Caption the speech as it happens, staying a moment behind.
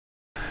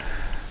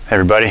Hey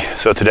everybody,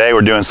 so today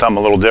we're doing something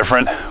a little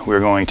different. We're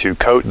going to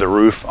coat the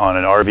roof on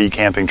an RV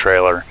camping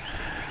trailer.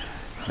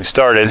 We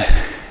started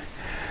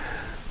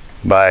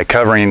by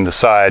covering the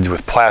sides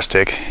with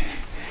plastic,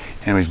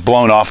 and we've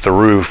blown off the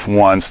roof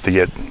once to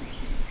get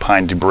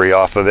pine debris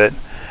off of it.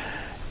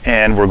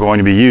 And we're going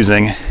to be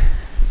using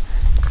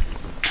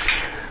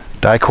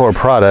Dicor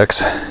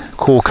Products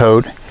Cool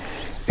Coat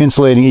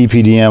Insulating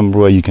EPDM,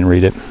 well, you can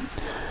read it.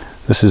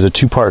 This is a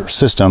two-part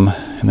system,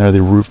 and they're the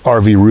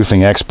RV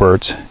roofing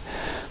experts.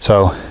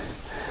 So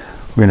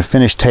we're going to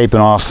finish taping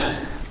off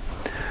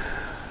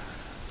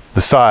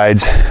the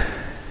sides.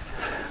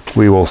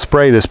 We will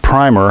spray this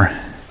primer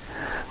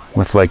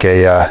with like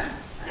a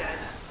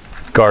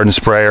garden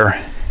sprayer,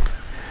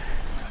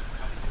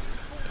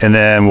 and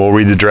then we'll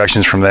read the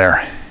directions from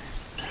there.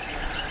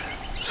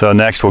 So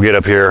next we'll get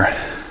up here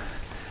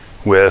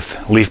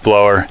with leaf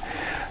blower,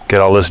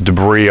 get all this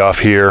debris off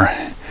here,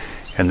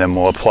 and then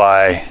we'll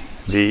apply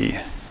the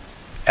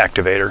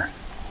activator.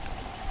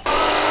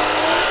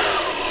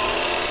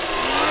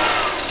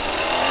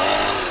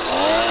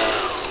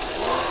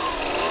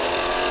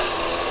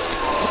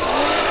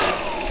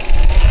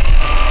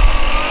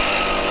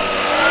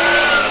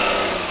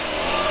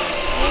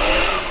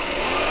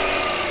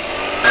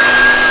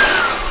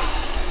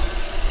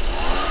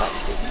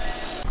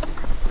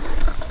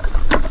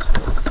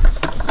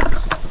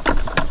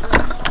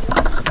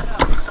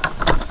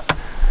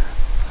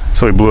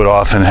 So we blew it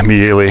off and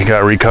immediately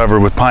got recovered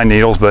with pine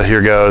needles, but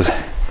here goes.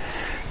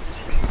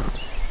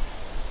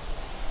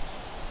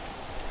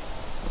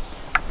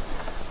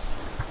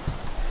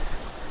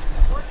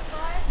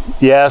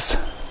 Yes.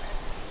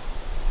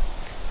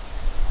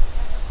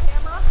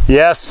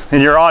 Yes,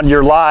 and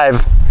you're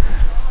live.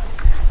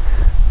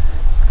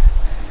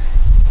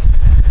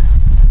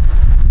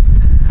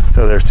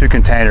 So there's two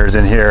containers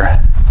in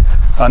here,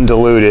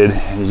 undiluted,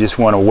 and you just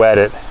want to wet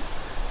it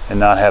and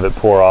not have it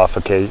pour off,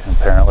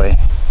 apparently.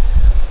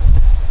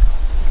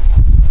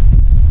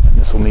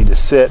 This will need to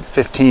sit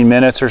 15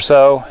 minutes or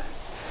so,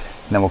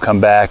 and then we'll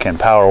come back and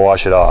power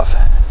wash it off.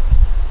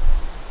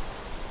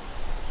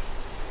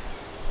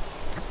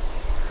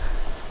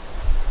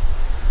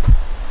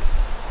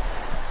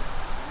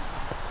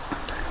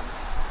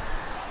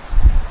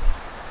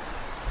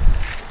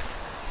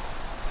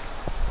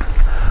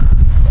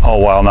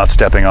 All while not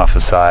stepping off the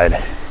side.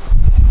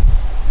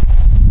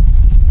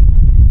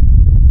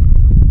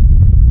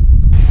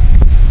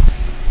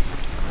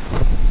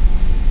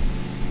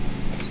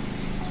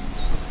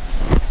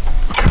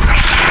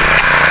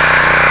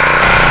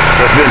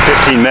 It's been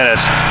 15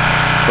 minutes.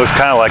 Looks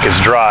kind of like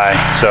it's dry,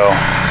 so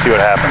let's see what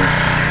happens.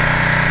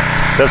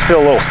 It does feel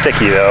a little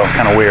sticky though,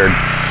 kind of weird.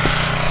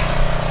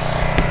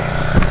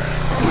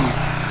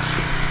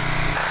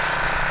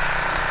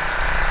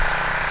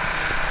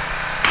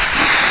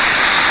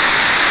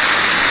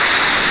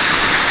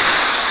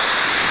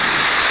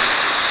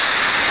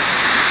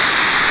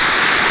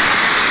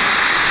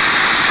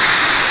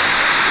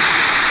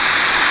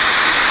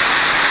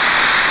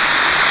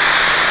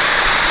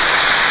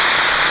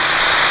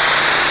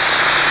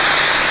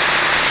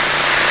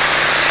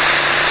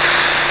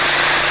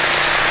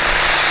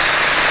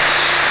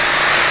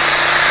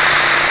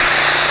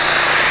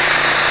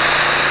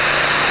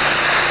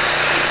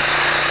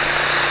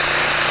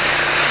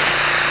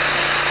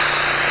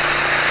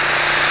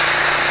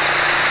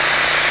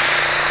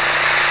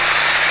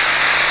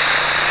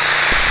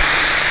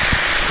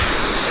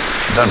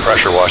 Done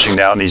pressure washing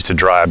now. It needs to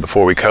dry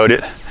before we coat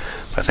it.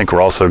 I think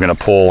we're also going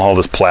to pull all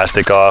this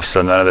plastic off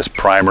so none of this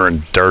primer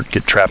and dirt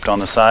get trapped on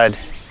the side.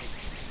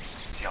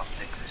 See how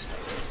thick this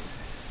stuff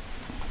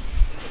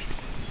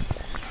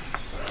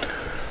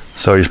is.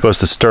 So you're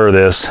supposed to stir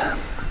this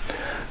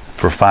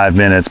for 5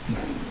 minutes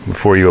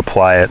before you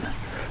apply it,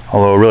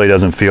 although it really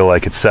doesn't feel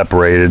like it's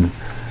separated.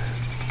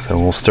 So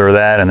we'll stir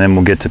that and then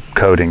we'll get to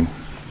coating.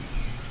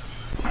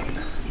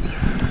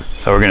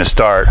 So we're going to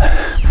start,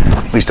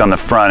 at least on the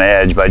front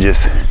edge, by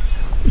just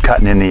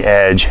cutting in the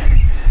edge,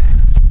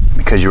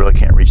 because you really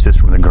can't reach this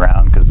from the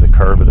ground because of the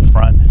curve of the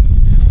front.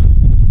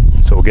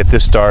 So we'll get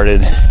this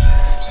started,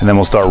 and then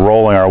we'll start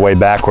rolling our way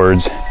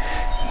backwards,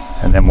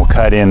 and then we'll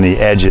cut in the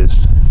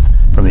edges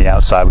from the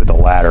outside with the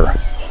ladder.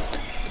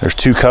 There's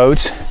 2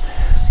 coats,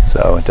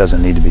 so it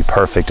doesn't need to be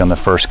perfect on the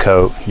first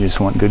coat. You just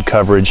want good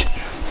coverage,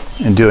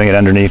 and doing it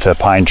underneath a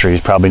pine tree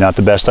is probably not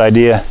the best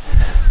idea,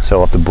 so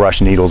we'll have to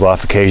brush needles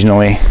off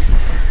occasionally.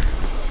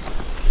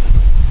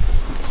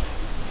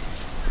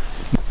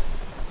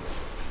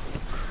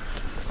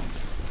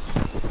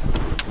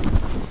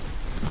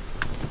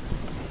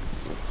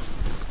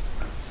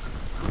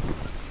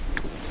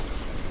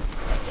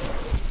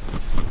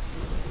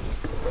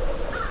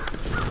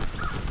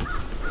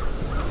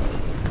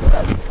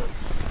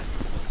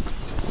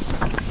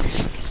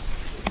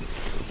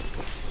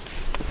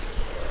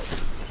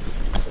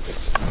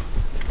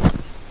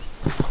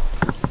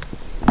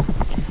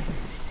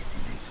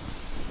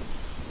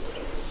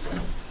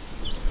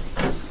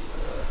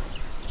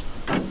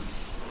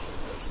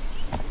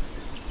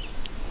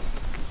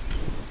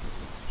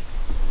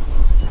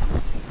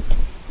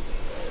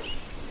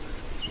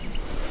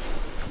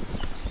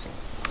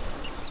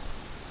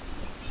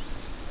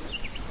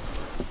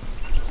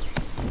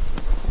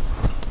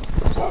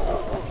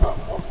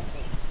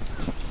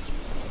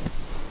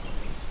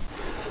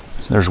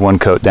 So there's one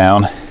coat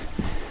down.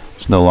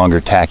 It's no longer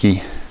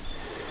tacky.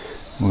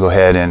 We'll go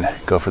ahead and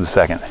go for the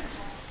second.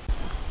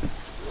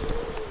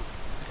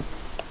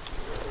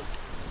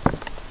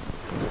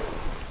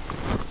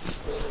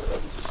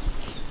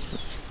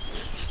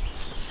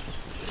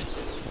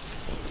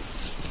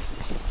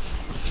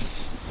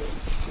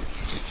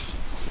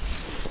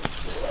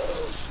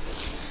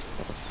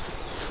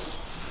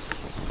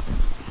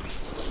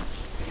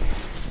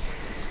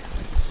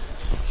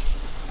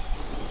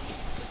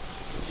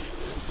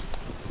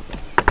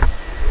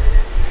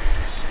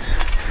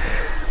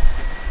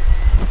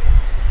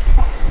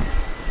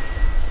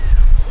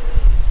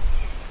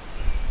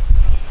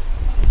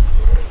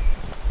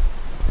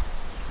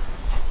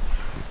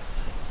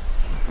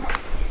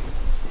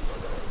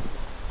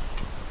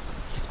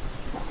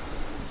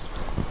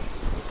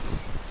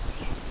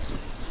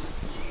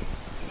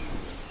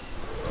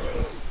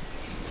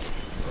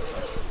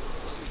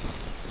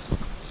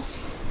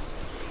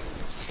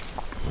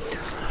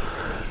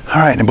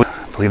 All right,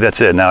 I believe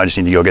that's it. Now I just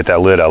need to go get that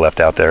lid I left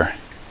out there.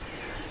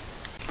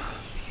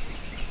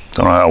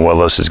 Don't know how well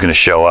this is going to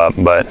show up,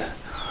 but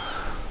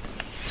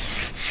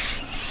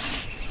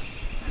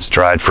it's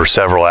dried for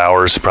several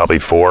hours, probably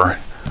 4.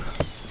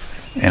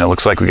 And it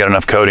looks like we got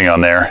enough coating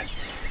on there.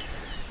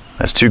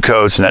 That's 2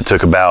 coats, and that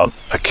took about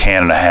a 1.5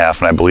 cans,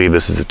 and I believe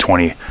this is a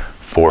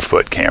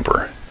 24-foot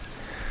camper.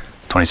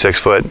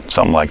 26-foot,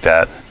 something like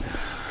that.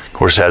 Of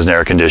course, it has an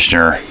air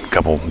conditioner, a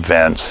couple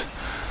vents,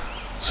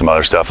 some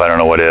other stuff I don't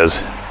know what is.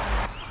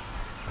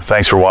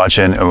 Thanks for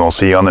watching, and we'll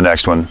see you on the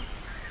next one.